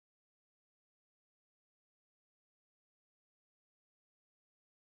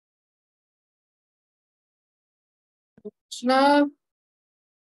Krishna,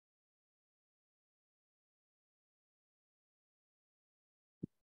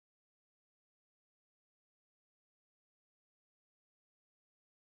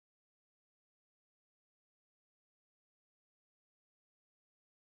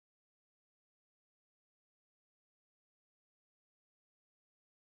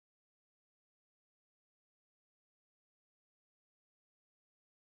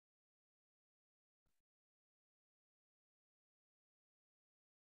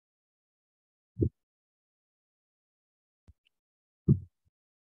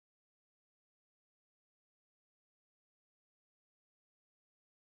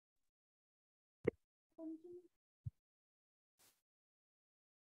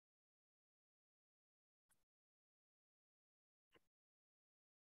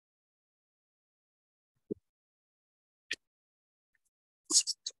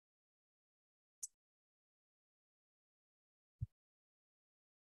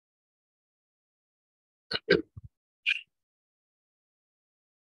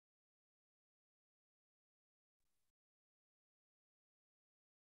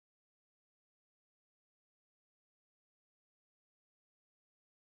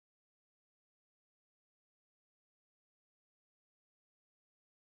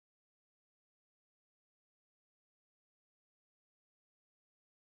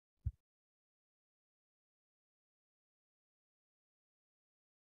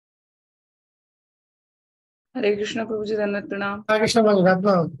 हरे कृष्ण प्रभु जी, धन्यवाद प्रणाम। Krishna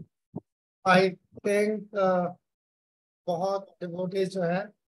Raghuratna, I think बहुत डिवोटीज जो है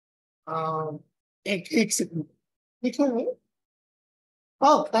एक सेकंड ठीक है।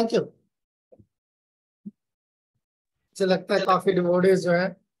 Oh thank you. मुझे लगता है काफी डिवोटीज जो है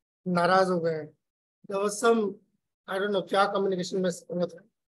नाराज हो गए हैं। There was some I don't know क्या कम्युनिकेशन में हुआ था।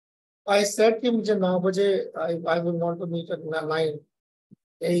 I said कि मुझे 9 बजे I will want to meet at 9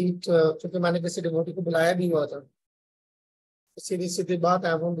 8 क्योंकि मैंने किसी डिवोटी को बुलाया भी हुआ था। सीधी सीधी बात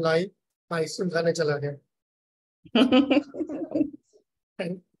आई वोंट लाई, मैं आइसक्रीम खाने चला गया।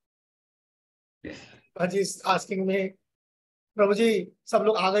 अजी आस्किंग में प्रभु जी सब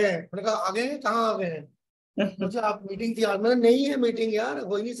लोग आ गए हैं। मैंने कहा आ गए हैं, कहाँ आ गए हैं? मुझे आप मीटिंग थी यार। मैंने नहीं है मीटिंग यार,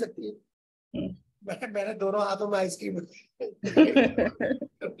 हो ही नहीं सकती। मैंने दोनों हाथों में आइसक्रीम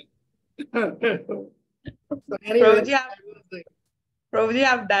so anyway, प्रभु जी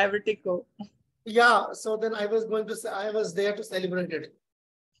आप डायबिटिक हो। yeah, so then I was going to say I was there to celebrate it.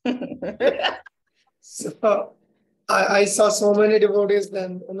 So I saw so many devotees,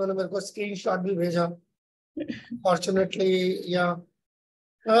 then उन्होंने मेरे को screenshot भी भेजा। Fortunately, yeah.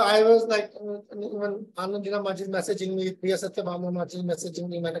 I was like, even Anandina Maji messaging me, Priya Satyabhama Maji messaging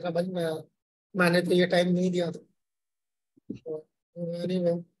me. मैंने कहा भाई मैंने तो ये टाइम नहीं दिया था। So,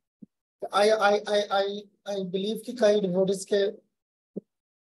 anyway, I believe कि कई devotees के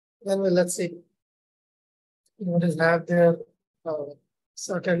anyway, let's see, devotees have their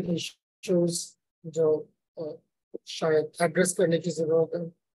certain issues जो शायद एड्रेस करने की जरूरत है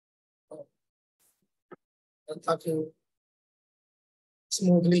ताकि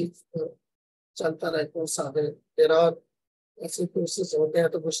स्मूथली चलता रहे कोर्स आगे। देयर आर ऐसे कोर्सेज होते हैं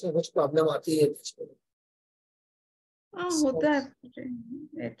तो कुछ ना कुछ प्रॉब्लम आती है बीच में। होता है,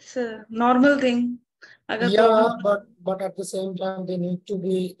 इट्स नॉर्मल थिंग। अगर Yeah, but at the same time they need to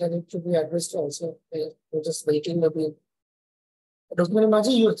be addressed also. They're just waiting maybe. Rukmini माँ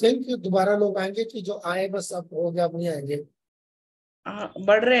जी, you think कि दोबारा लोग आएंगे कि जो आए बस अब हो गया, अब नहीं आएंगे?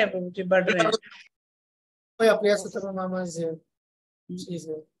 बढ़ रहे हैं प्रभु जी, बढ़ रहे हैं। कोई अपने से तो मामा जी चीज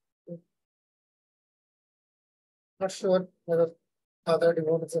है। Not sure whether other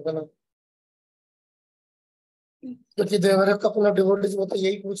devotees are gonna, क्योंकि देवर a couple of devotees वो तो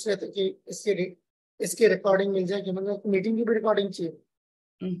यही पूछ रहे थे कि इसकी रिकॉर्डिंग मिल जाए कि मतलब मीटिंग की भी रिकॉर्डिंग चाहिए।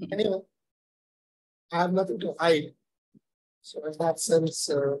 Anyway, I have nothing to hide. So in that sense,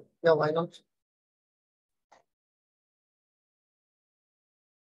 yeah, why not?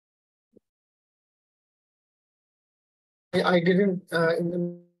 I didn't, in the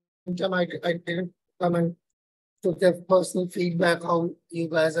meantime, I didn't come and to give personal feedback how you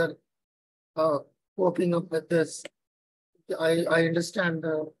guys are uh, coping up with this. I understand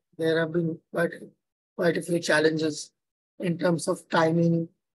there have been quite a few challenges in terms of timing,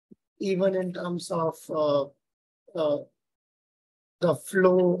 even in terms of uh, the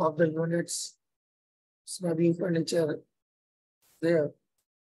flow of the units, maybe furniture there.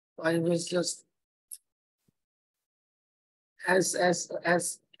 I was just as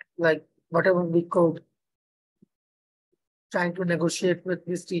like whatever we could, trying to negotiate with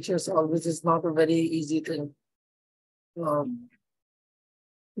these teachers always is not a very easy thing.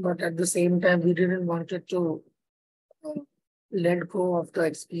 But at the same time, we didn't want it to let go of the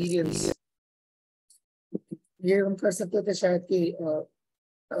experience. ये हम कर सकते थे शायद कि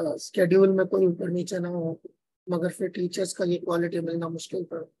schedule में कोई ऊपर नीचे ना हो, मगर फिर टीचर्स का ये क्वालिटी मिलना मुश्किल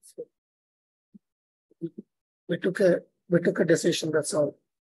था। we took a we took a decision, that's all.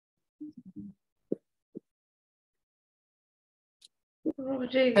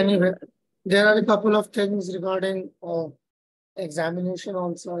 Anyway, there are a couple of things regarding examination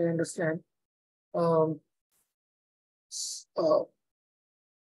also, I understand. um, uh,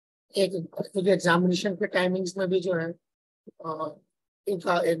 एक एग्जामिनेशन के टाइमिंग्स में भी जो है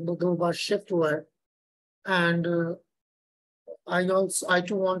इनका एक दो बार शिफ्ट हुआ है, and I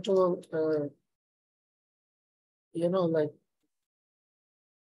too want to like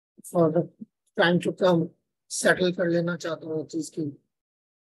for the time to come settle कर लेना चाहता हूँ चीज की,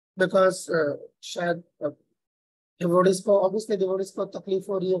 बिकॉज शायद डिवोर्स को ऑब्वियसली डिवोर्स को तकलीफ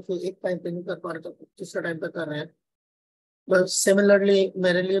हो रही है कि एक टाइम पे नहीं कर पा रहे तो दूसरे टाइम पे कर रहे हैं। बट सिमिलरली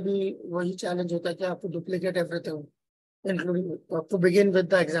मेरे लिए भी वही चैलेंज होता है कि आपको duplicate everything including to begin with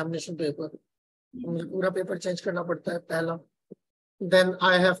the examination paper. मुझे पूरा पेपर चेंज करना पड़ता है पहला, then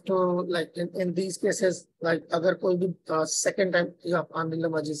I have to like in these cases like अगर कोई भी second time या Aamir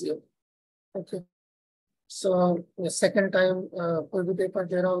मजीज okay, so second time कोई भी पेपर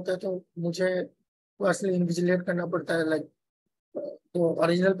दे रहा होता है तो मुझे पर्सनली इन्विजिलेट करना पड़ता है, लाइक जो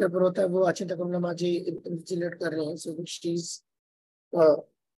ओरिजिनल पेपर होता है वो अच्छी तरह माजी इन्विजिलेट कर रहे हैं, so which is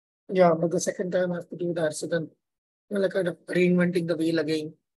yeah, but the second time I have to do that, so then like kind of reinventing the wheel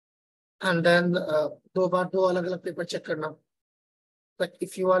again, and then दो बार दो अलग अलग पेपर चेक करना। Like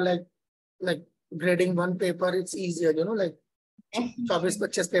if you are like grading one paper, it's easier, like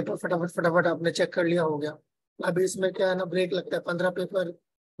 24-25 paper फटाफट फटाफट आपने check कर लिया, हो गया। अभी इसमें क्या है ना, ब्रेक लगता है, 15 पेपर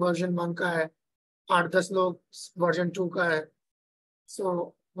वर्जन 1 का है, 8-10 लोग वर्जन 2 का है,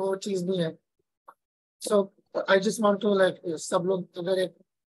 सो वो चीज नहीं है। सो I just want to like सब लोग अगर एक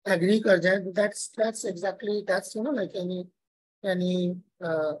एग्री कर जाए, that's exactly that's like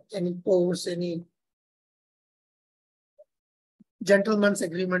any course, any gentleman's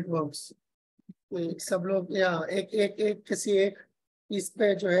agreement works। सब लोग या एक एक एक किसी एक इस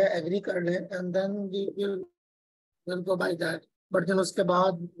पे जो है एग्री कर ले, and then we will go by that. But then उसके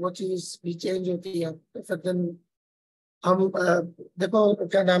बाद वो चीज भी चेंज होती है, तो फिर देन हम देखो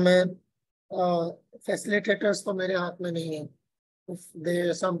क्या नाम है, फैसिलिटेटर्स तो मेरे हाथ में नहीं है,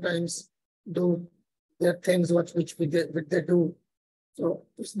 they sometimes do their things which they do, so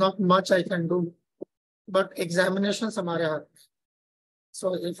it's not much I can do, but examinations हमारे हाथ में। So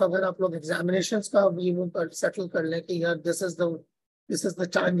if अगर आप लोग examinations का भी settle कर लें कि यार this is the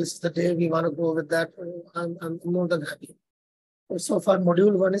time, this is the day we want to go with that, I'm more than happy. So far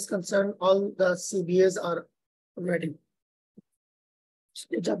module 1 is concerned, all the CBAs are ready।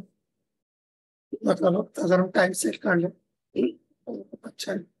 जब मतलब अगर हम टाइम सेट कर लें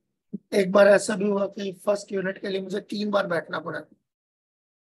अच्छा है। एक बार ऐसा भी हुआ कि फर्स्ट यूनिट के लिए मुझे 3 बार बैठना पड़ा,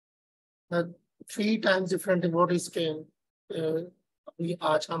 3 times different devotees came। अभी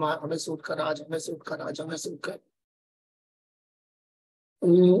आज हमें सूट कर, आज हमें सूट कर, आज हमें सूट कर।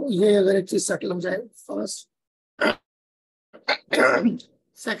 ये अगर एक चीज सेटल हो जाए फर्स्ट।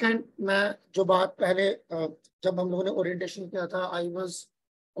 सेकंड, मैं जो बात पहले जब हम लोगों ने ओरिएंटेशन किया था, I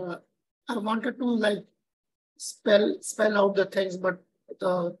wanted to like spell out the things, but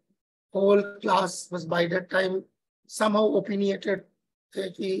the whole class was by that time somehow opinionated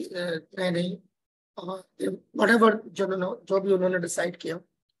कि नहीं whatever जो भी उन्होंने डिसाइड किया।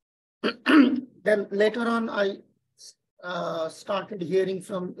 then later on I started hearing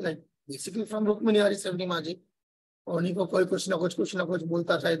from like basically from Rukmini और सबनी माजी, उन्हीं को कोई कुछ ना कुछ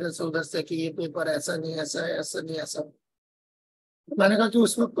बोलता था इधर से उधर से कि ये पेपर ऐसा नहीं, ऐसा है, ऐसा नहीं, ऐसा। मैंने कहा कि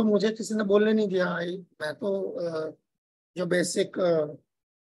उस वक्त तो मुझे किसी ने बोलने नहीं दिया, मैं तो जो बेसिक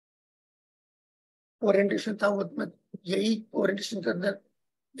ओरिएंटेशन था वो यही ओरिएंटेशन के अंदर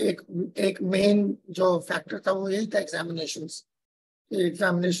एक मेन जो फैक्टर था वो यही था एग्जामिनेशंस।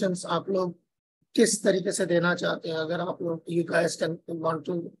 एग्जामिनेशंस आप लोग किस तरीके से देना चाहते हैं, अगर आप लोग you guys can want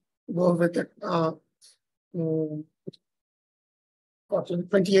to go with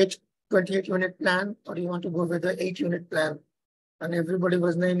 28 unit plan or you want to go with the 8 unit plan, and everybody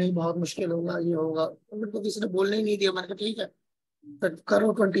was नहीं बहुत मुश्किल होगा, ये होगा, मेरे को किसी ने बोलने ही नहीं दिया। मैंने कहा ठीक है फिर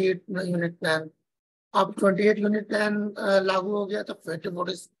करो 28 unit plan। अब 28 unit plan लागू हो गया तो फिर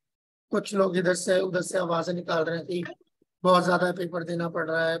कुछ लोग इधर से उधर से आवाजें निकाल रहे हैं कि बहुत ज्यादा पेपर देना पड़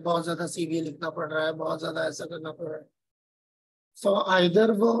रहा है, बहुत ज्यादा सीबीए लिखना पड़ रहा है, बहुत ज्यादा ऐसा करना पड़ रहा है। सो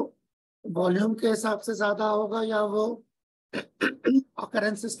आइदर वो वॉल्यूम के हिसाब से ज्यादा होगा या वो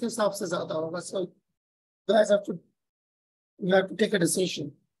occurrences के हिसाब से ज्यादा होगा। सो guys you have to take a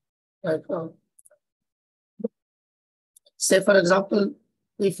decision, like Say for example,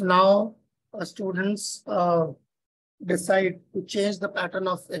 if now students decide to change the pattern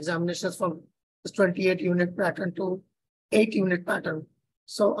of examinations from 28 unit pattern to 8 unit pattern.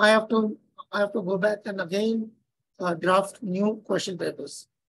 So I have to go back and again draft new question papers,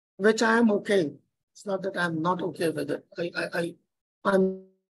 which I am okay. It's not that I'm not okay with it. I'm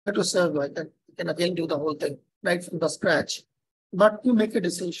here to serve. I can again do the whole thing right from the scratch. But you make a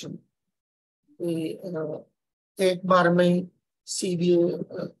decision. एक बार में CBA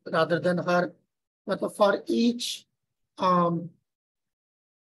rather than her, but for each and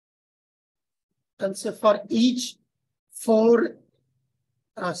say for each 4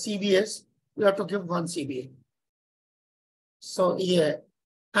 CBAs, you have to give 1 CBA. So yeah,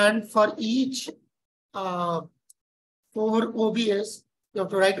 and for each 4 OBAs, you have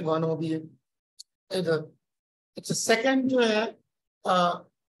to write 1 OBA. Either it's a second जो है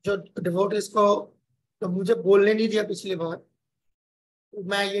जो devotees को तो मुझे बोलने नहीं दिया पिछली बार.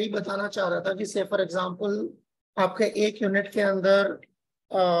 मैं यही बताना चाह रहा था कि से फॉर एग्जांपल आपके एक यूनिट के अंदर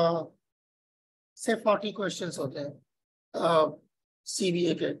से 40 क्वेश्चंस होते हैं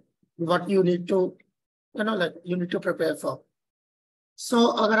CBA के, what you need to you need to prepare for. So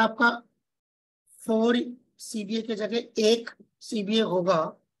अगर आपका 4 CBA के जगह 1 CBA होगा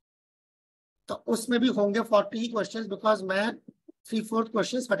तो उसमें भी होंगे 40 क्वेश्चंस, बिकॉज मैं 3/4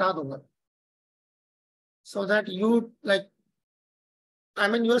 क्वेश्चंस हटा दूंगा. So that you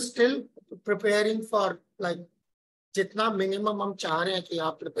you're still preparing for जितना मिनिमम हम चाह रहे हैं कि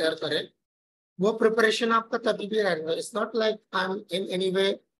आप प्रिपेयर करें, वो प्रिपरेशन आपका तभी भी रहेगा. It's not like I am in any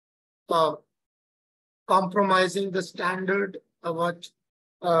way compromising the standard of what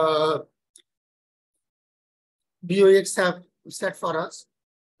BOX have set for us.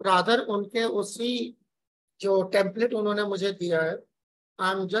 Rather, उनके उसी जो टेम्पलेट उन्होंने मुझे दिया है,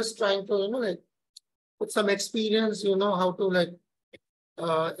 I'm just trying to put some experience, how to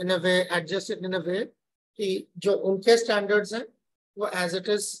in a way adjust it in a way कि जो उनके standards हैं वो as it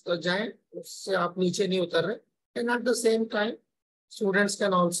is जाएं, उससे आप नीचे नहीं उतर रहे. And at the same time, students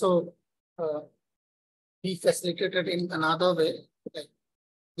can also be facilitated in another way.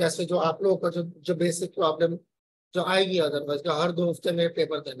 जैसे जो आप लोगों का जो बेसिक प्रॉब्लम जो आएगी अदरवाइज का हर 2 हफ्ते में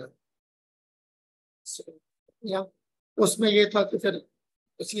पेपर देना, या उसमें ये था कि फिर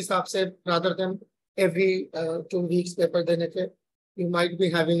उसी हिसाब से rather than every 2 weeks paper देने के, you might be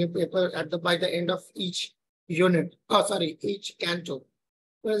having a paper by the end of each unit. Each canto.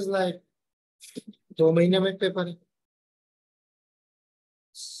 It was 2 महीने में पेपर है.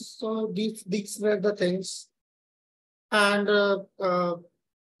 So these were the things, and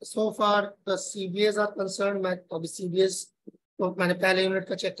so far the CBAs are concerned. मैं अभी CBAs तो मैंने पहले यूनिट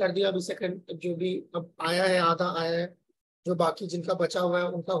का check कर दिया. अभी सेकंड जो भी अब आया है आधा आया है, जो बाकी जिनका बचा हुआ है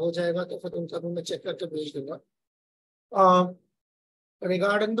उनका हो जाएगा तो फिर उनका भी मैं चेक करके भेज दूंगा.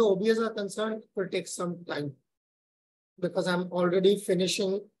 Regarding the OBAs are concerned, it will take some time because I'm already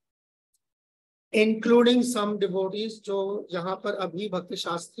finishing, including some devotees जो यहाँ पर अभी भक्ति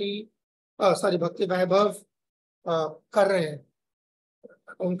शास्त्री भक्ति वैभव कर रहे हैं.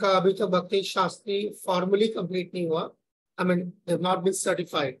 उनका अभी तो भक्ति शास्त्री फॉर्मली कंप्लीट नहीं हुआ. I mean, they've not been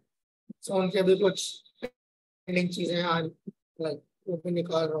certified. So उनके अभी कुछ पेंडिंग चीजें वो भी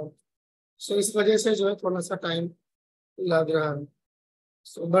निकाल रहा हूँ. So इस वजह से जो है थोड़ा सा टाइम लग रहा है.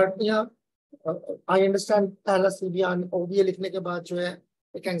 So but yeah, I understand पहला CBA OBA लिखने के बाद जो है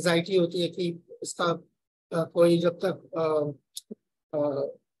एक एंजाइटी होती है कि इसका कोई जब तक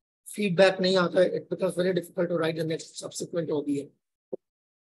फीडबैक नहीं आता है, it becomes very difficult to write the next subsequent OBA.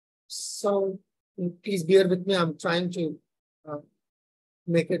 So please bear with me. I'm trying to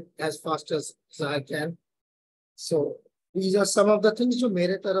make it as fast as I can. So these are some of the things जो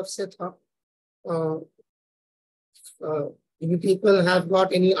मेरे तरफ से था. If people have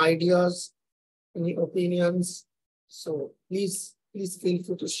got any ideas, any opinions, so please feel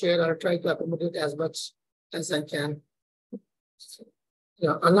free to share. I'll try to accommodate as much as I can. So,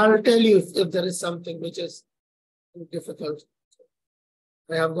 yeah, and I'll tell you if there is something which is difficult.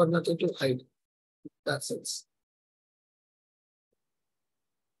 I have got nothing to hide. That's it.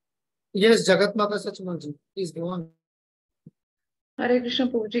 Yes, Jagat Mata Sachimanji, please go on. Hare Krishna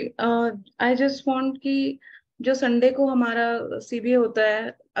Prabhu ji. I just want कि जो Sunday को हमारा CBA होता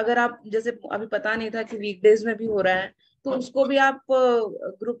है, अगर आप जैसे अभी पता नहीं था कि वीकडेज में भी हो रहा है, तो उसको भी आप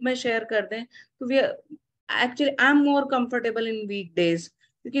ग्रुप में शेयर कर दें. तो we actually I am more comfortable in weekdays,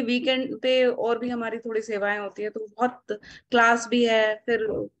 क्योंकि वीकेंड पे और भी हमारी थोड़ी सेवाएं होती है, तो बहुत क्लास भी है, फिर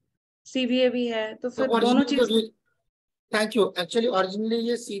CBA भी है, तो फिर दोनों चीज. Thank you. एक्चुअली ओरिजिनली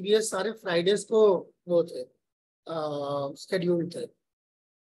ये CBA सारे फ्राइडेज को वो थे, शेड्यूल थे.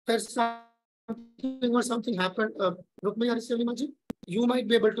 फिर or something happened, Rukmini or Sylvia ji, you might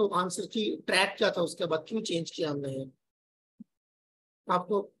be able to answer कि track क्या था उसके बाद क्यों change किया हमने ये?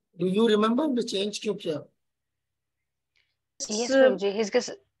 आपको do you remember the change क्यों किया? Yes, Prabhuji. His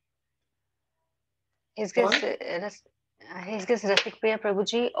guest रसिक प्रिया प्रभु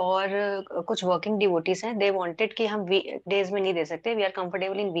जी और कुछ वर्किंग डिवोटीज हैं. They wanted कि हम वीकडेज में नहीं दे सकते. We are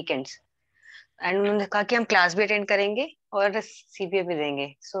comfortable in weekends. And उन्होंने कहा कि हम क्लास भी अटेंड करेंगे और सीबीए भी देंगे.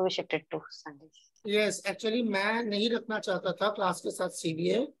 So we shifted to Sunday. Yes, actually मैं नहीं रखना चाहता था क्लास के साथ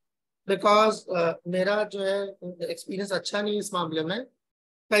सीबीए बिकॉज मेरा जो है एक्सपीरियंस अच्छा नहीं इस मामले में.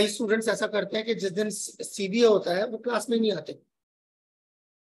 कई स्टूडेंट्स ऐसा करते हैं कि जिस दिन सीबीए होता है वो क्लास में नहीं आते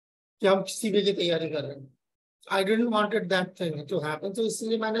कि हम सीबीए की तैयारी कर रहे हैं. I didn't wanted that thing to happen, तो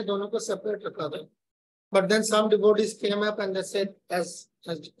इसलिए मैंने दोनों को सेपरेट रखा था. But then some devotees came up and they said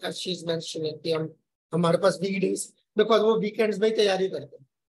as she's mentioning कि हम हमारे पास वीकडेज बिकॉज वो वीकेंड्स में ही तैयारी करते हैं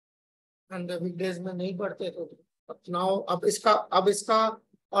एंड वीकडेज में नहीं पढ़ते. तो नाउ अब इसका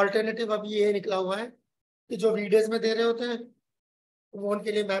ऑल्टरनेटिव अभी ये निकला हुआ है कि जो वीकडेज में दे रहे होते हैं वो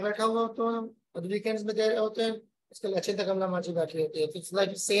उनके लिए मैं बैठा हुआ होता हूँ और वीकेंड्स में दे रहे होते हैं इसके लिए अच्छे कमला माची बैठी होती है. इट्स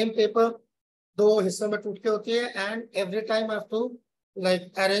लाइक सेम पेपर दो हिस्सों में टूट के होती है and every time I have to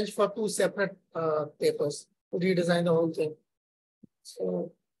like arrange for two separate papers to redesign the whole thing.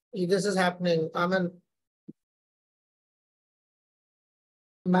 So this is happening. I mean,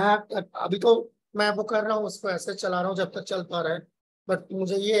 मैं अभी तो मैं वो कर रहा हूँ उसको ऐसे चला रहा हूँ जब तक चल पा रहा है. बट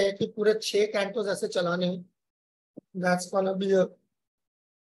मुझे ये है कि पूरे 6 कैंटोस ऐसे चलाने हैं. That's gonna be a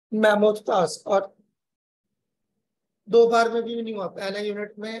mammoth task. और 2 बार में भी नहीं हुआ. पहले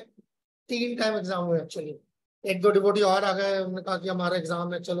यूनिट में 3 टाइम एग्जाम हुए एक्चुअली. 1-2 डिवोटी और आ गए, उन्होंने कहा कि हमारा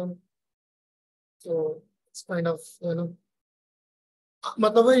एग्जाम है चलो. तो इट्स काइंड ऑफ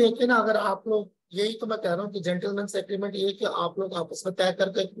मतलब वो ये कि ना अगर आप लोग, यही तो मैं कह रहा हूँ कि जेंटलमैन्स एग्रीमेंट ये कि आप लोग आपस में तय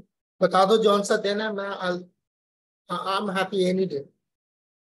करके बता दो जौन सा देना है. मैं I am happy any day.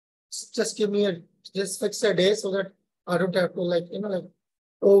 Just give me just fix a day so that I don't have to like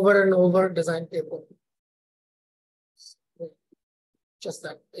over and over design paper. Just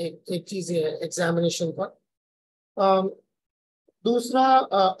that एक चीज ये है एग्जामिनेशन का. दूसरा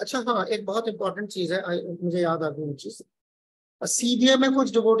अच्छा हाँ, एक बहुत इंपॉर्टेंट चीज है मुझे याद आ गई चीज. सीबीए में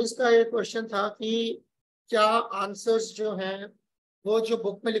कुछ डिवोटीज का एक क्वेश्चन था कि क्या आंसर्स जो हैं वो जो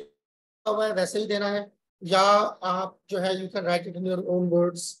बुक में लिखा हुआ है वैसे ही देना है या आप जो है you can write it in your own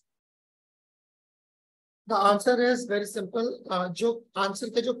words. The answer is very simple. जो आंसर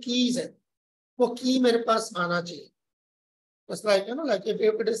के जो कीज है वो की मेरे पास आना चाहिए. It's like like if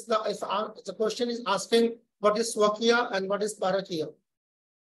it is if the question is asking what is Swakiya and what is Parakiya.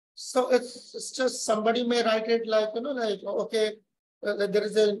 So it's just somebody may write it like like okay, there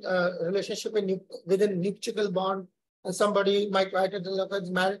is a relationship within nuptial bond, and somebody might write it like it's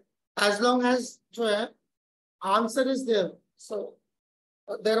married. As long as जो है answer is there. So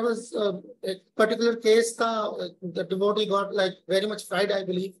there was a particular case था, the devotee got like very much fried, I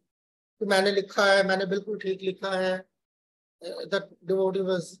believe. कि मैंने लिखा है, मैंने बिल्कुल ठीक लिखा है. That devotee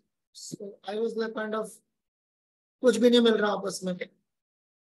was, so I was like kind of कुछ भी नहीं मिल रहा आपस में.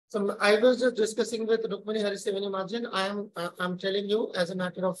 So I was just discussing with Rukmini Harisevani Majan. I'm telling you as a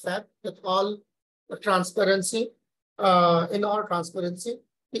matter of fact with all transparency, in all transparency,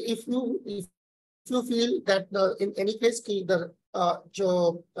 if you feel that in any case कि the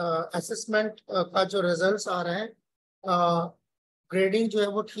जो assessment का जो results आ रहे हैं grading जो है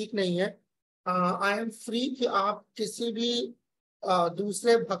वो ठीक नहीं है. आई एम फ्री कि आप किसी भी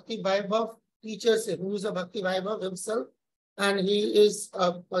दूसरे भक्ति वैभव टीचर से, who is a भक्ति वैभव himself and he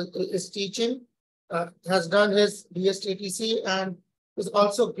is teaching, has done his BSTTC and is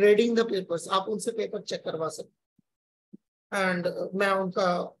also grading the papers. आप उनसे पेपर चेक करवा सकते एंड मैं उनका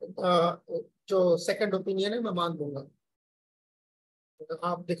जो सेकंड ओपिनियन है मैं मान दूंगा.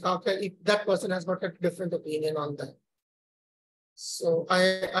 आप दिखा के if that person has got a different opinion on that. So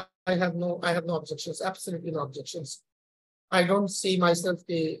I have no objections, absolutely no objections. I don't see myself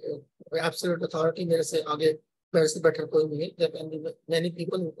the absolute authority. मेरे से आगे मेरे से better कोई नहीं है. There can be many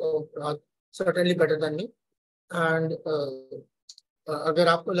people who are certainly better than me. And अगर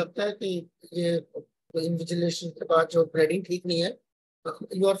आपको लगता है कि ये इन्विजिलेशन के बाद जो ग्रेडिंग ठीक नहीं है,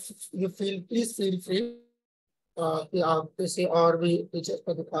 please feel free कि आप किसी और भी टीचर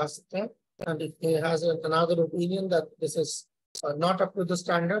को दिखा सकते हैं. And if he has another opinion that this is not up to the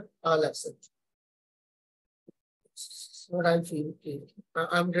standard, I'll accept. That's what I feel.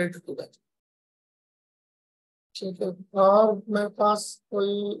 I'm ready to do that. ठीक है. और मेरे पास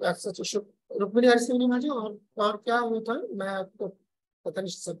कोई ऐसा इशू रुक्मिणी हरिसिंह माजी और क्या हुआ था मैं आपको पता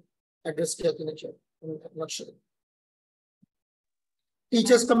नहीं सब एड्रेस किया कि नहीं किया.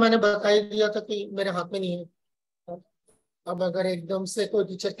 टीचर्स को मैंने बता ही दिया था कि मेरे हाथ में नहीं है। अब अगर एकदम से कोई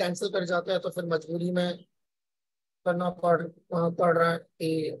टीचर कैंसिल कर जाता है तो फिर मजबूरी में करना पड़ रहा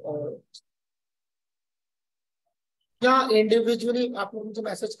है और या इंडिविजुअली आप लोग मुझे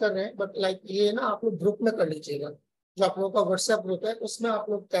मैसेज कर रहे हैं, बट लाइक ये ना आप लोग ग्रुप में कर लीजिएगा। जो आप लोगों का व्हाट्सएप ग्रुप है उसमें आप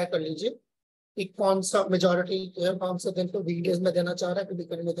लोग तय कर लीजिए कि कौन सा मेजोरिटी कौन सा दिन को वीकडेज में देना चाह रहा है कि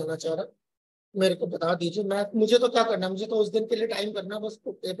वीकेंड में देना चाह रहा है, मेरे को बता दीजिए। मुझे तो क्या करना है, मुझे तो उस दिन के लिए टाइम करना है, बस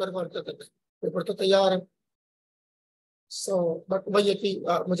पेपर वर्क करना है। पेपर तो तैयार है। सो बट वही है कि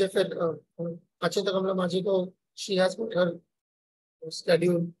मुझे फिर अच्छे तक कमला माजी को she has put her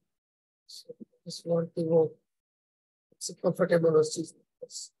schedule. So, just want to go comfortable or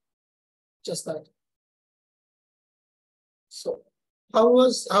just that. So how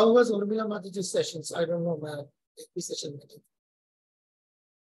was Urmila Mataji's sessions? I don't know, man. Session.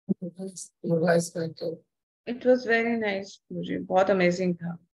 You guys can tell. It was very nice, मुझे बहुत amazing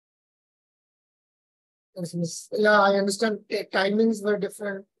था. Yeah, I understand. Timings were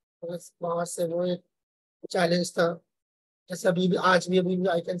different. वहाँ से वो एक challenge था. जैसे अभी आज भी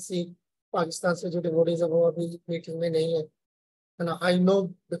I can see पाकिस्तान से जो डिवोटीज है वो अभी मीटिंग में नहीं है ना। आई नो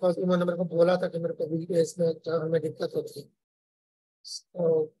बिकॉज उन्होंने मेरे को बोला था कि मेरे को वीकडेज में हमें दिक्कत होती है।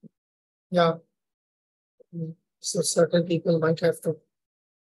 So yeah, so certain people might have to.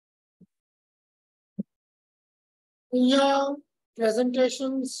 Yeah,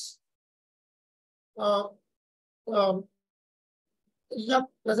 presentations. Um, yeah,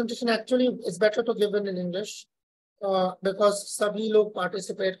 presentation actually is better to give in English because सभी लोग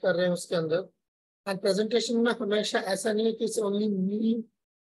participate कर रहे हैं उसके अंदर. And presentation में हमेशा ऐसा नहीं है कि it's only me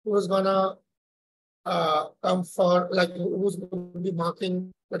who's gonna come for, like, who's going to be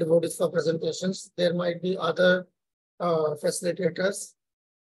marking the devotees for presentations. There might be other facilitators,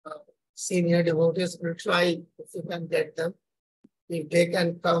 senior devotees. Will try if you can get them. If they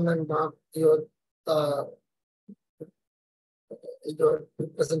can come and mark your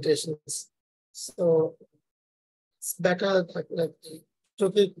presentations. So it's better like to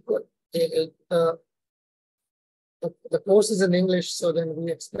be good. The course is in English, so then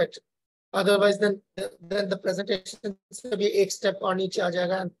we expect. Otherwise, then the presentation will be एक step on each आ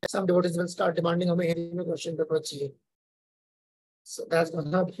जाएगा, and some devotees will start demanding हमें हिंदी में question paper चाहिए. So that's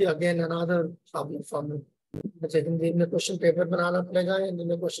gonna be again another problem for me. मुझे हिंदी में question paper बनाना पड़ेगा, हिंदी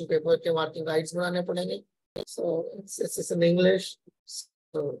में question paper के marking guides बनाने पड़ेंगे. So it's in English.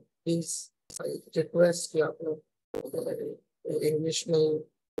 So please, I request कि आप लोग English में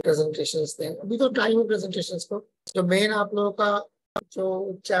presentations दें. अभी तो time है presentations को. जो main आप लोगों का जो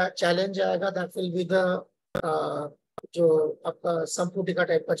चैलेंज आएगा दैट विल बी द जो आपका संपुटिका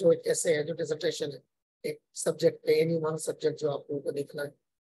टाइप का जो एक ऐसे है जो डिसर्टेशन है एक सब्जेक्ट पे, एनी वन सब्जेक्ट जो आप लोगों को लिखना है,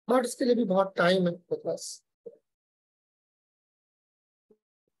 बट इसके लिए भी बहुत टाइम है मेरे पास.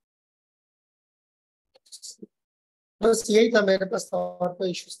 बस यही था मेरे पास, और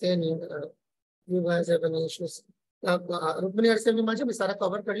कोई इश्यूज थे नहीं. You guys have any issues? Rukmini से भी मुझे भी सारा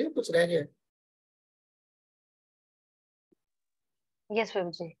कवर कर लिया, कुछ रह गया? यस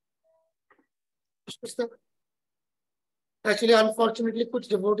प्रभु जी. Actually, unfortunately, कुछ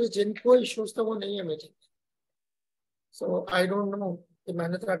devotees जिनको issues था वो नहीं है मेरे. So I don't know. कि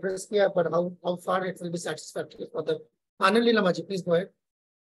मैंने तो address किया, but how far it will be satisfactory for them. Anand Lama ji, please go ahead.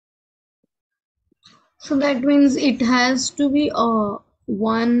 So that means it has to be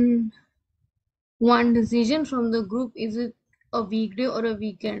one decision from the group. Is it a weekday or a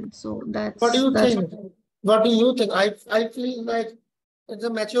weekend? So that's. What do you think? What do you think? I feel like it's a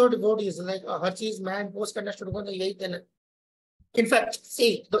mature devotees. Like हर चीज मैं impose करना शुरू कर दूं यही दिन है. In fact,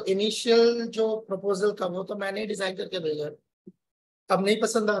 see, the initial जो proposal था वो तो मैंने डिजाइन करके भेजा है. अब नहीं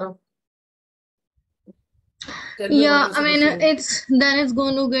पसंद आ रहा. Yeah, I mean, it's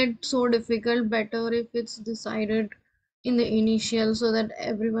going to get so difficult. Better if it's decided in the initial so that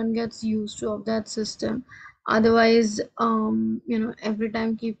everyone gets used to of that system. Otherwise, every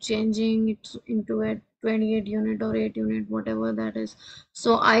time keep changing it into a 28 unit or 8 unit, whatever that is.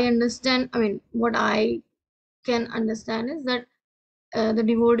 So I understand. I mean, what I can understand is that the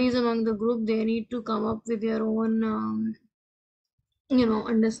devotees among the group, they need to come up with their own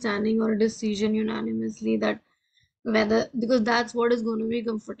understanding or decision unanimously, that whether, because that's what is going to be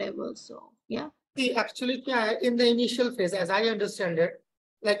comfortable. So yeah. See, actually, in the initial phase, as I understand it,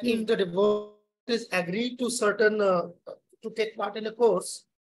 like if the devotees agree to certain to take part in a course,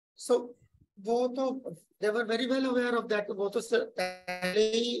 so they were very well aware of that.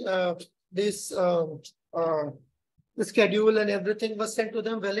 The schedule and everything was sent to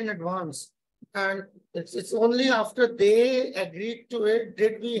them well in advance, and it's only after they agreed to it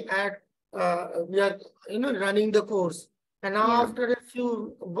did we are running the course. And now Yeah. after a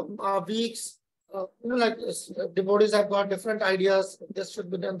few weeks, like devotees have got different ideas. This should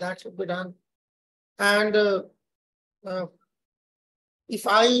be done, that should be done. And uh, if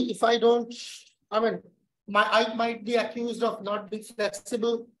I don't, I mean, I might be accused of not being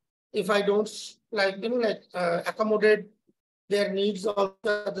flexible if I don't accommodate their needs also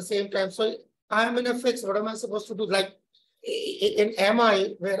at the same time. So I am in a fix. What am I supposed to do? Like in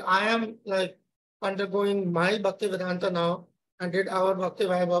MI, where I am like undergoing my Bhakti Vedanta now and did our Bhakti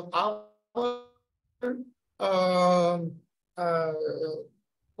Vaibhav, our um, uh,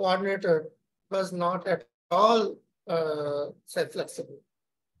 coordinator was not at all self-flexible.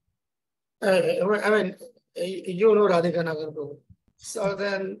 I mean, you know Radhika Nagar Prabhu. So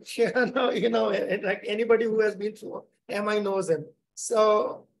then, like anybody who has been through MI knows him.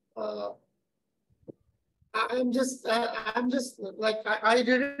 So I'm just like I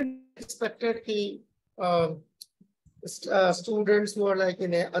didn't expected the students who are like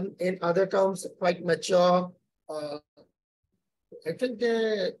in other terms quite mature. I think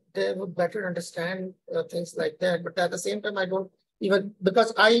they would better understand things like that. But at the same time, I don't even,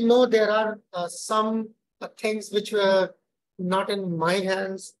 because I know there are some things which were not in my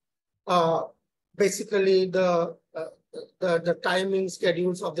hands. Uh, Basically, the timing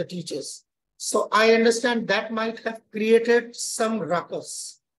schedules of the teachers. So I understand that might have created some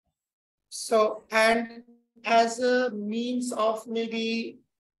ruckus. So, and as a means of maybe,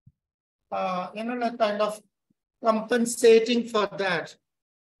 like kind of compensating for that,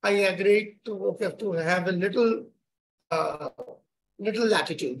 I agreed to have a little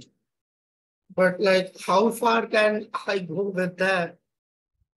latitude. But like, how far can I go with that?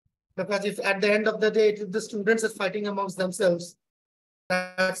 Because if at the end of the day, the students are fighting amongst themselves,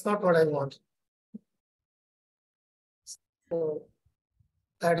 that's not what I want. So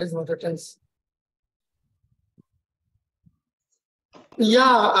that is what it is.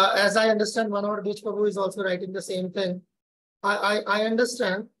 Yeah, as I understand, Manohar Beach Prabhu is also writing the same thing. I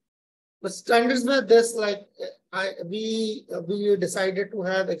understand. But standards were this, like we decided to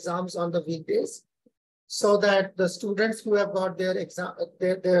have exams on the weekdays, so that the students who have got their exam,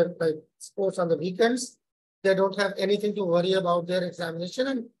 their like sports on the weekends, they don't have anything to worry about their examination.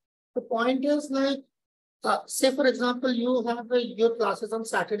 And the point is like, say for example, you have your classes on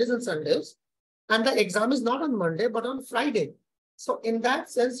Saturdays and Sundays, and the exam is not on Monday but on Friday. So in that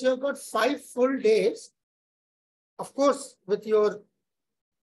sense, you have got 5 full days, of course, with your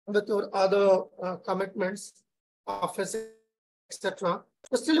other commitments, office, etc.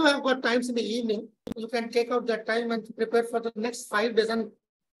 But still, you have got times in the evening. You can take out that time and prepare for the next 5 days. And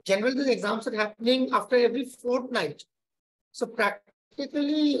generally, the exams are happening after every fortnight. So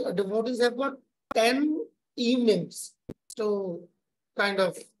practically, devotees have got 10 evenings to kind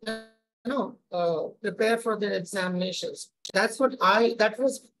of prepare for their examinations. That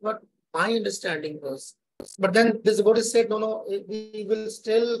was what my understanding was. But then this devotee said, no, we will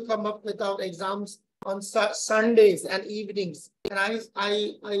still come up with our exams on Sundays and evenings. And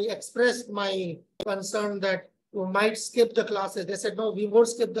I expressed my concern that we might skip the classes. They said, no, we won't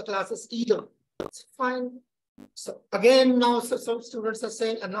skip the classes either. It's fine. So again, now some students are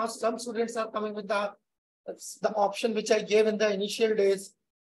saying, and now some students are coming with the option which I gave in the initial days,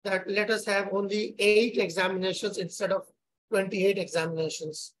 that let us have only 8 examinations instead of 28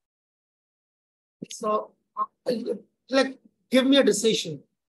 examinations. So, like, give me a decision.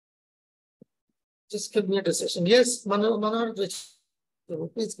 Just give me a decision. Yes, Manohar,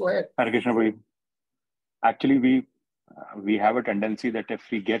 please go ahead. Hare Krishna Bhai. Actually, we have a tendency that if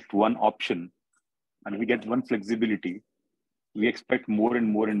we get one option and we get one flexibility, we expect more and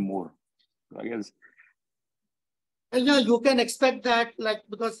more and more. So I guess. Yeah, you can expect that, like,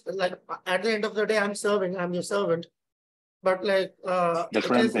 because like at the end of the day, I'm your servant. But like, that's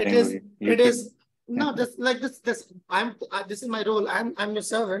what I'm saying. It is no, this is my role. I'm your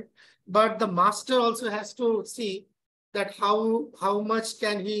servant, but the master also has to see that how much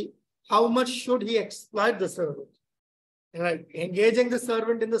should he exploit the servant. Right, engaging the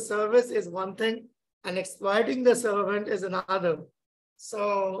servant in the service is one thing, and exploiting the servant is another.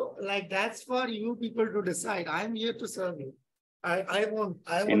 So, like, that's for you people to decide. I'm here to serve you. I won't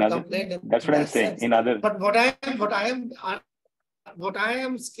complain. That's what I'm saying. But what I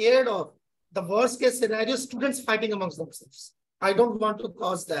am scared of, the worst case scenario, students fighting amongst themselves. I don't want to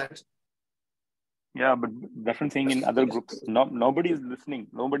cause that. Yeah, but that's what I'm saying. In other groups, nobody is listening.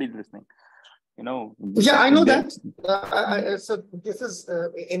 Nobody's listening. Yeah, I know that. So this is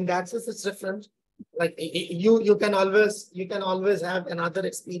in that sense, it's different. Like you can always have another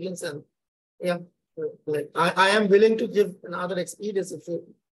experience, and yeah, like I am willing to give another experience if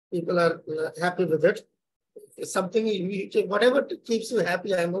people are happy with it. something, whatever keeps you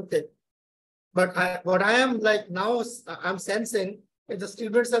happy, I'm okay. But what I am like now, I'm sensing if the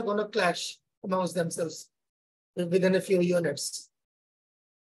students are going to clash amongst themselves within a few units.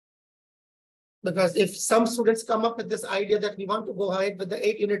 Because if some students come up with this idea that we want to go ahead with the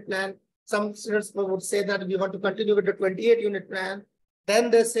 8-unit plan, some students would say that we want to continue with the 28-unit plan. Then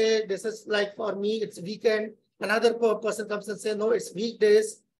they say, this is like for me, it's weekend. Another person comes and say, no, it's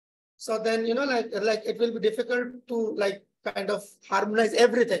weekdays. So then, like it will be difficult to like kind of harmonize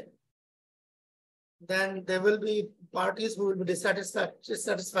everything. Then there will be parties who will be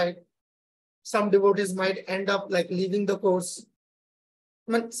dissatisfied. Some devotees might end up like leaving the course.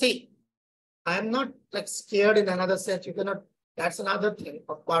 I mean, see, I'm not like scared in another sense. You cannot, that's another thing,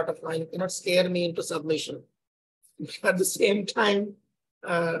 a part of mine. You cannot scare me into submission. At the same time,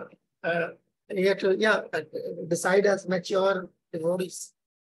 you have to, decide as mature devotees.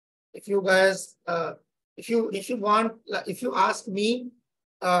 If you guys, if you want, if you ask me,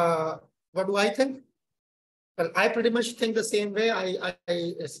 what do I think? Well, I pretty much think the same way. I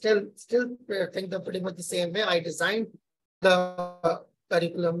still think pretty much the same way. I designed the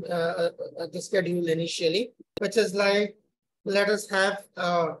curriculum, the schedule initially, which is like, let us have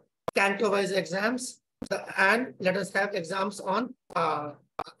canto-wise exams and let us have exams on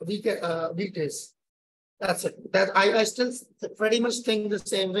weekdays. That's it. That I still pretty much think the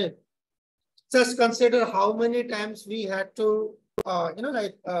same way. Just consider how many times we had to,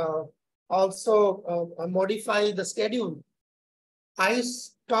 also modify the schedule. I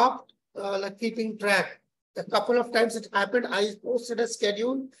stopped like keeping track. A couple of times it happened. I posted a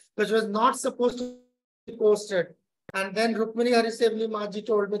schedule which was not supposed to be posted, and then Rukmini Harisevli Maji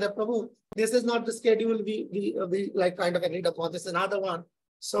told me that, Prabhu, this is not the schedule we like kind of agreed upon. This is another one.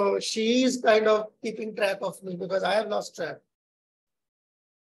 So she is kind of keeping track of me because I have lost track.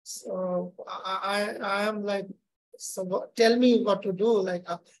 So I am like, so tell me what to do. Like,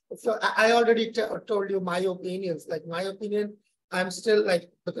 so I already told you my opinions. Like my opinion, I'm still like,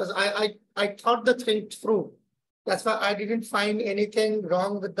 because I thought the thing through. That's why I didn't find anything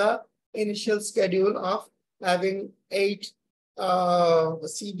wrong with the initial schedule of having 8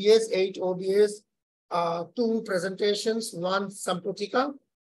 CBS, 8 OBS, 2 presentations, 1 Samputika.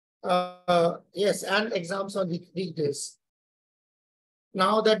 Yes, and exams on weekdays.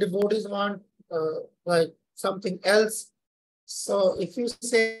 Now that devotees want like something else. So if you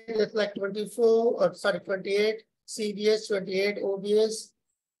say that like 28 CBS, 28 OBS,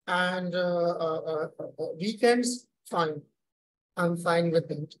 and weekends, fine. I'm fine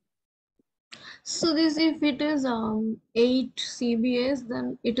with it. So this, if it is 8 CBS,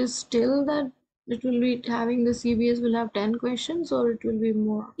 then it is still that it will be having the CBS will have 10 questions, or it will be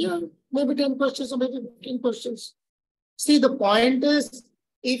more? Yeah, maybe 10 questions or maybe 15 questions. See, the point is,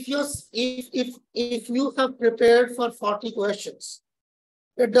 if you have prepared for 40 questions,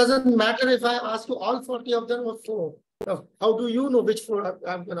 it doesn't matter if I ask you all 40 of them or 4. How do you know which 4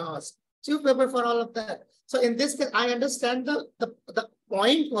 I'm going to ask? So you prepare for all of that. So in this case, I understand the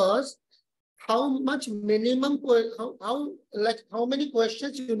point was how much minimum, how many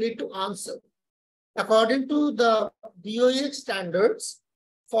questions you need to answer. According to the DOE standards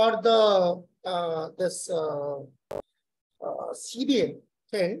for the CBA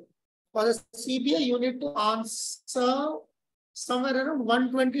thing, for the CBA, you need to answer somewhere around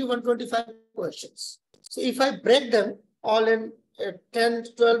 120, 125 questions. So if I break them all in 10,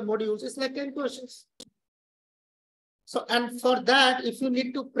 12 modules, it's like 10 questions. So, and for that, if you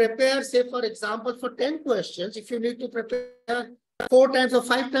need to prepare, say, for example, for 10 questions, if you need to prepare 4 times or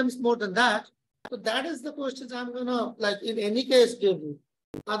 5 times more than that, so that is the questions I'm going to, like, in any case, give you.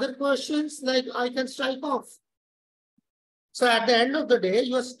 Other questions, like, I can strike off. So at the end of the day,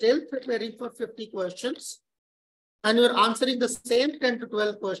 you are still preparing for 50 questions and you're answering the same 10 to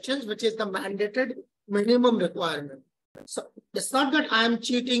 12 questions, which is the mandated minimum requirement. So it's not that I'm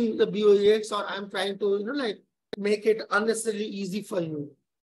cheating the BOEX or I'm trying to, make it unnecessarily easy for you.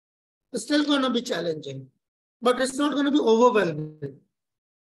 It's still going to be challenging, but it's not going to be overwhelming.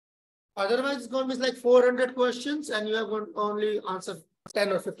 Otherwise, it's going to be like 400 questions and you are going to only answer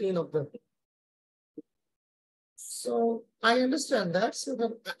 10 or 15 of them. So I understand that.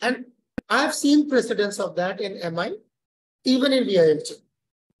 And I've seen precedents of that in MI, even in VIHT.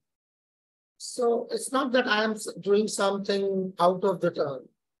 So it's not that I am doing something out of the turn.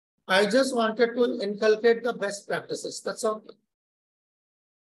 I just wanted to inculcate the best practices. That's all.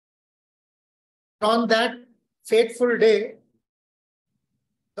 On that fateful day,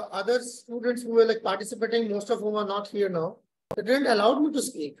 the other students who were like participating, most of whom are not here now, they didn't allow me to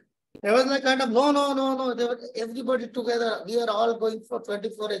speak. There was like kind of, no. They were everybody together. We are all going for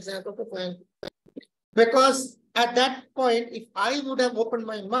 24 exams. Because at that point, if I would have opened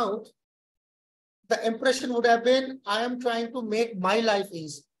my mouth, the impression would have been, I am trying to make my life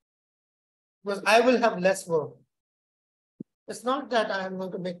easy. Because I will have less work. It's not that I am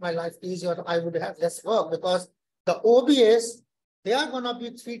going to make my life easier, I would have less work, because the OBAs, they are going to be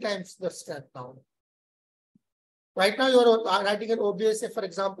 3 times the strength now. Right now, you're writing an OBA, say, for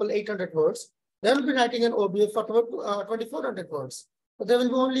example, 800 words. They will be writing an OBA for 2400 words. But there will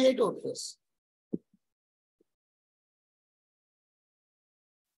be only 8 OBAs.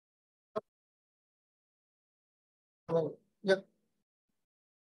 Yep.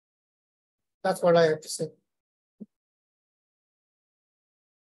 That's what I have to say.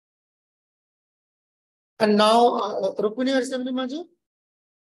 And now, Rukmini or Assembly Maju,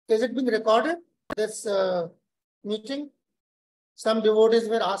 is it being recorded, this meeting? Some devotees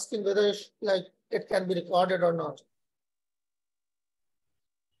were asking whether it can be recorded or not.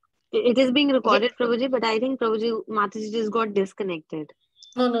 It is being recorded, Prabhuji, but I think Prabhuji Mataji just got disconnected.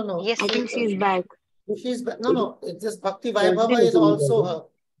 No. Yes, I think she's back. She's back. No. It's just Bhakti Vaibhava is also her.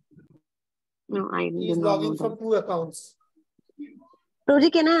 No, I She's do not know logging from that. 2 accounts.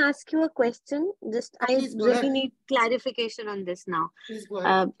 Prabhuji, can I ask you a question? I Please go really ahead. need clarification on this now. Please go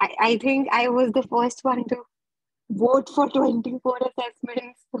ahead. I think I was the first one to vote for 24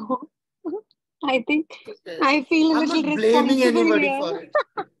 assessments. So I think I feel a I'm little not blaming anybody here. for it.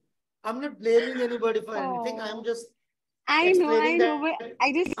 I'm not blaming anybody for anything. I'm Oh. just I explaining know, that but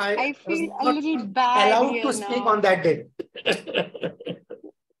I was feel a not little bad allowed here to speak now. on that day.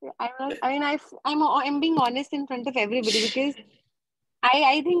 I'm being honest in front of everybody because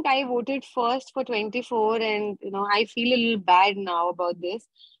I think I voted first for 24 and I feel a little bad now about this,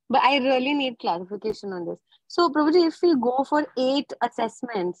 but I really need clarification on this. So Prabhuji, if we go for 8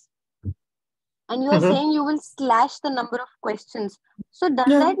 assessments and you're saying you will slash the number of questions, so does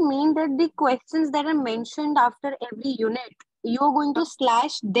that mean that the questions that are mentioned after every unit, you're going to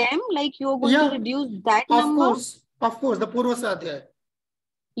slash them, like you're going to reduce that number? Of course, the Purva Sadhyaya.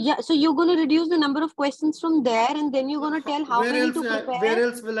 Yeah, so you're going to reduce the number of questions from there, and then you're going to tell how many to prepare. Where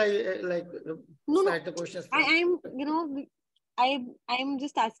else will I start the questions from? I'm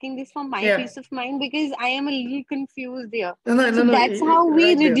just asking this for my peace of mind because I am a little confused here. So that's how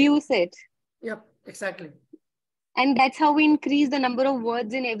we reduce it. Yep, exactly. And that's how we increase the number of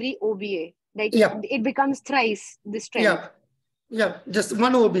words in every OBA. Like it becomes thrice the strength. Yeah, just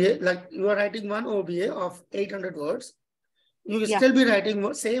one OBA, like you are writing one OBA of 800 words. You will still be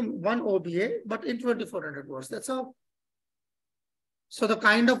writing same one OBA, but in 2400 words. That's all. So the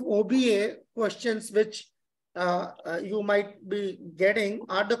kind of OBA questions which you might be getting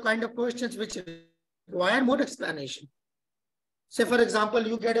are the kind of questions which require more explanation. Say, for example,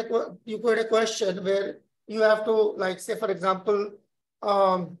 you get a question where you have to, like, say, for example,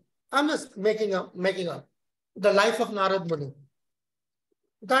 I'm just making up the life of Narad Muni.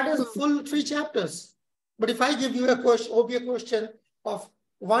 That is full 3 chapters. But if I give you a question, OBA question of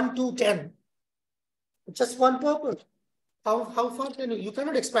 1 to 10, just one purpose, how far can you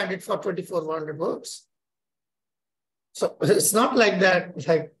cannot expand it for 2400 words. So it's not like that,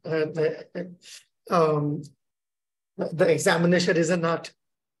 like the examination is not,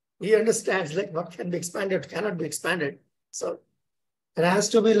 he understands like what can be expanded, cannot be expanded. So it has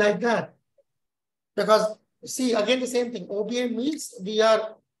to be like that. Because see, again, the same thing, OBA means we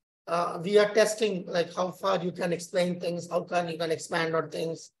are testing like how far you can explain things, how can you can expand on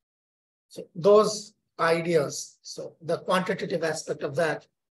things. So those ideas, so the quantitative aspect of that.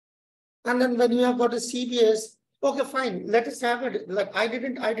 And then when you have got a CBS, okay, fine, let us have it. Like I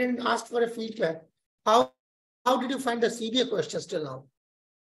didn't ask for a feedback. How did you find the CBA questions till now?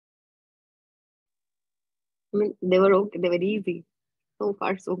 I mean, they were okay, they were easy. So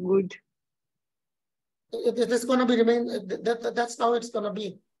far, so good. It is going to be remain. That's how it's going to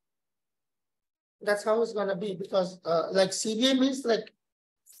be. That's how it's going to be, because like CBA means like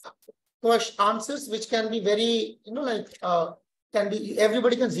answers which can be very, can be,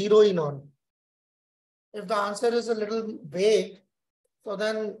 everybody can zero in on. If the answer is a little vague, so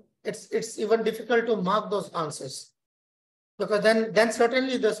then it's even difficult to mark those answers, because then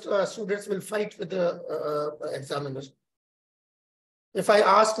certainly the students will fight with the examiners. If I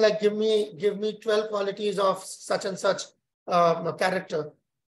ask, like, give me 12 qualities of such and such character,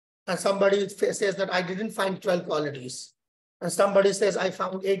 and somebody says that I didn't find 12 qualities, and somebody says I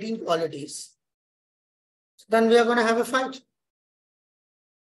found 18 qualities, then we are going to have a fight.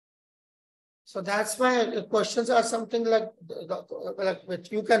 So that's why questions are something like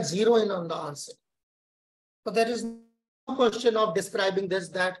which you can zero in on the answer. But there is no question of describing this,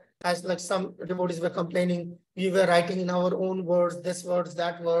 that, as like some devotees were complaining, we were writing in our own words, this words,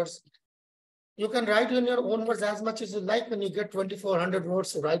 that words. You can write in your own words as much as you like when you get 2,400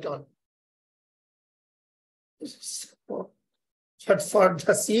 words to write on. But for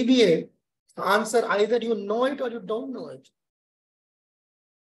the CBA, answer either you know it or you don't know it.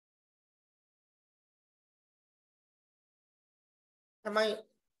 Am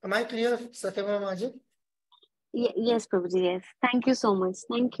I clear, Satyama Majid? Yes, Prabhuji, yes. Thank you so much.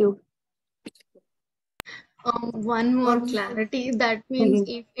 Thank you. One more clarity. That means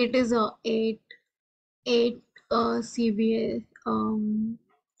if it is a eight CBA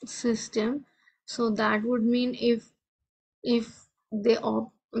system, so that would mean if they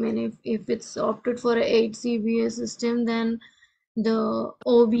opt, I mean if it's opted for a 8 CBA system, then the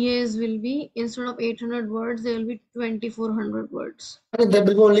OBAs will be, instead of 800 words, they will be 2,400 words. I mean, there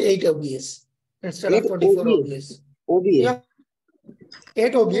will be only 8 OBAs instead of 24 OBAs. OBA. Yeah.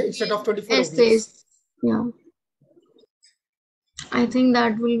 8 OBA instead of 24 OBAs. Essays. Yeah. I think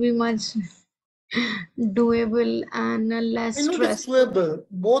that will be much doable and less I know it's stressful. doable.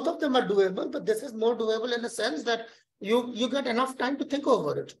 Both of them are doable, but this is more doable in the sense that you get enough time to think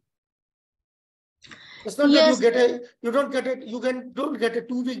over it. It's not Yes. that you don't get a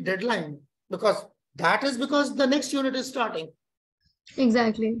 2-week deadline, because that is because the next unit is starting.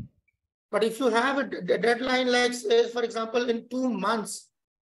 Exactly. But if you have a deadline, like say, for example, in 2 months,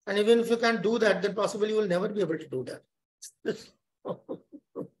 and even if you can do that, then possibly you will never be able to do that.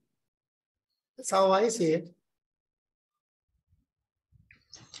 That's how I see it.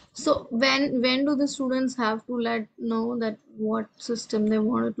 So when do the students have to let know that what system they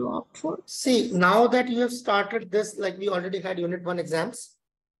wanted to opt for? See, now that you have started this, like we already had Unit 1 exams,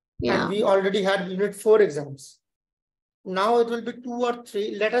 Yeah. and we already had Unit 4 exams. Now it will be 2 or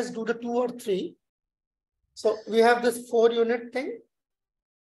 3. Let us do the 2 or 3. So we have this 4-unit thing.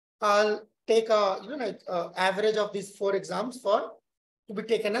 I'll take a average of these 4 exams to be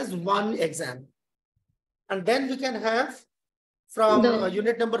taken as 1 exam, and then we can have from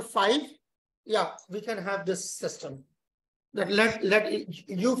unit number 5. Yeah, we can have this system that let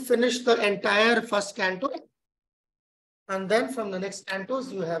you finish the entire first canto, and then from the next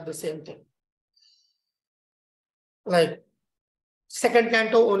cantos you have the same thing. Like second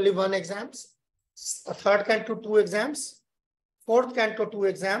canto only 1 exams, third canto 2 exams, fourth canto 2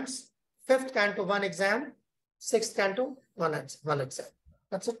 exams, fifth canto 1 exam, sixth canto 1 exam.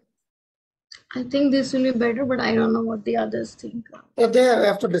 That's it. I think this will be better, but I don't know what the others think. They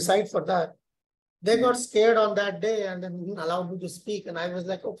have to decide for that. They got scared on that day and then allowed me to speak, and I was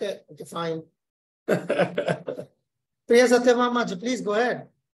like, okay, fine. Priya Satyamama, please go ahead.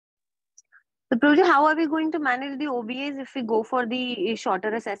 So, Prabhuji, how are we going to manage the OBAs if we go for the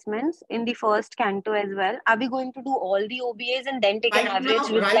shorter assessments in the first canto as well? Are we going to do all the OBAs and then take an average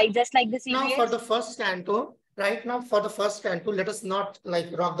just like the CBAs? Now for the first canto, let us not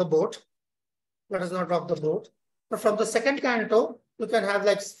like rock the boat. Let us not rock the boat. But from the second canto, you can have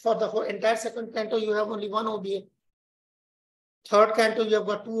like for the whole entire second canto, you have only 1 OBA. Third canto, you have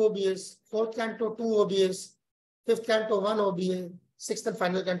got 2 OBAs. Fourth canto, 2 OBAs. Fifth canto, 1 OBA. Sixth and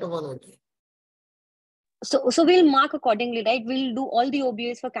final canto, 1 OBA. So we'll mark accordingly, right? We'll do all the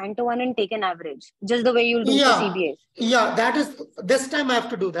OBAs for Canto 1 and take an average, just the way you'll do for CBAs. Yeah, that is, this time I have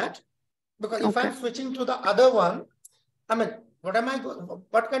to do that. Because if I'm switching to the other one, I mean, what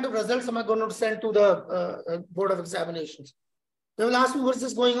kind of results am I going to send to the Board of Examinations? They will ask me, what's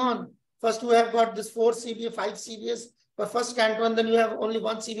this going on? First, we have got this 4 CBA, 5 CBAs for first canto, and then you have only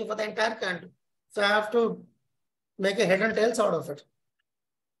 1 CBA for the entire canto. So I have to make a head and tails out of it.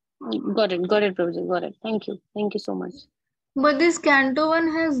 Got it, Prabhuji, got it. Thank you so much. But this Canto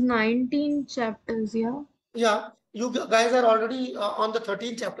 1 has 19 chapters, yeah? Yeah, you guys are already on the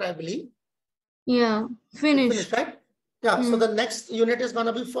 13th chapter, I believe. Yeah, finished. Right? Yeah, so the next unit is going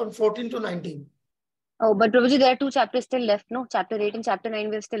to be from 14 to 19. Oh, but Prabhuji, there are 2 chapters still left, no? Chapter 8 and chapter 9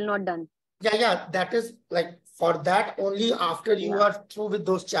 we're still not done. Yeah, that is like for that only after you are through with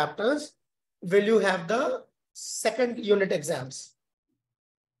those chapters, will you have the second unit exams.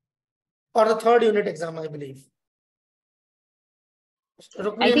 Or the third unit exam, I believe.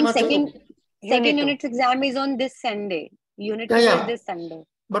 I think second unit exam is on this Sunday. Unit 2 is this Sunday.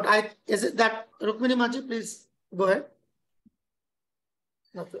 But is it that Rukmini Maji, please go ahead.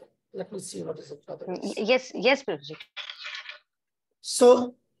 Okay, let me see what is it. Yes, Prabhuji.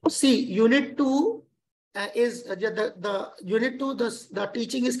 So see, unit 2 is the unit 2, the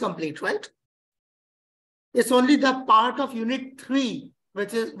teaching is complete, right? It's only the part of unit 3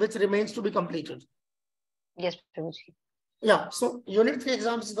 which remains to be completed. Yes, Prabhuji. Yeah, so unit 3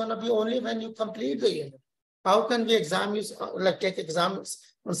 exams is going to be only when you complete the unit. How can we take exams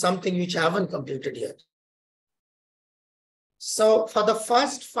on something which I haven't completed yet? So for the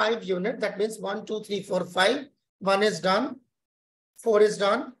first 5 units, that means 1, 2, 3, 4, 5. 1 is done. 4 is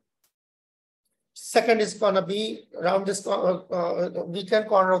done. Second is gonna be around this weekend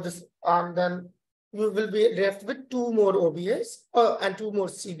corner of this, and then you will be left with 2 more OBAs and 2 more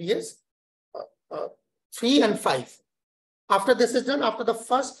CBAs, 3 and 5. After this is done, after the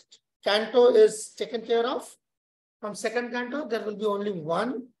first canto is taken care of, from second canto, there will be only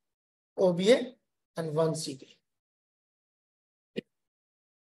 1 OBA and 1 CBA.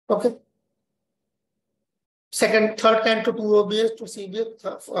 Okay. Third canto, 2 OBAs, 2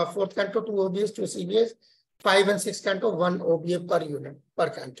 CBAs, fourth canto, 2 OBAs, 2 CBAs, 5 and 6 canto, 1 OBA per unit, per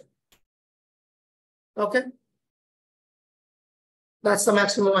canto. Okay. That's the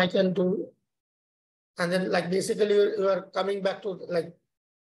maximum I can do. And then like basically you are coming back to like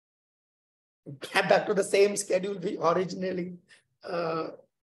back to the same schedule we originally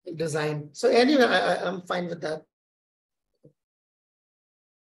designed. So anyway, I'm fine with that.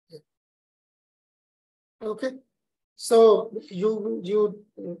 Okay. So you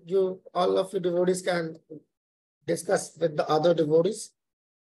all of you devotees can discuss with the other devotees.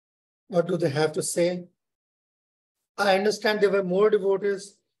 What do they have to say? I understand there were more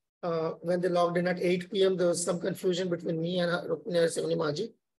devotees when they logged in at 8 p.m. There was some confusion between me and Rukmini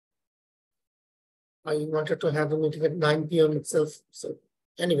Sevanimaji. I wanted to have a meeting at 9 p.m. itself. So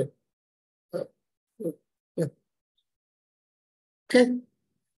anyway. Yeah. Okay.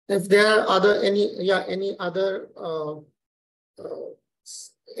 If there are any other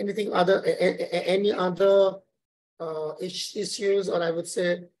issues, or I would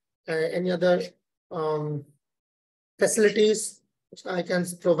say any other facilities which I can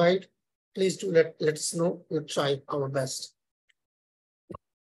provide, please do let us know. We'll try our best.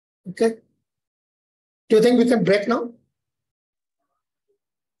 Okay. Do you think we can break now?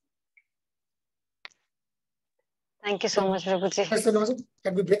 Thank you so much, Prabhuji. Yes,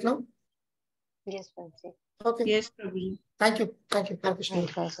 can we break now? Yes, Prabhuji. Okay. Yes, Prabhuji. Thank you. Thank you. Thank you,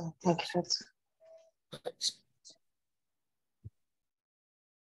 Prabhuji. Thank you.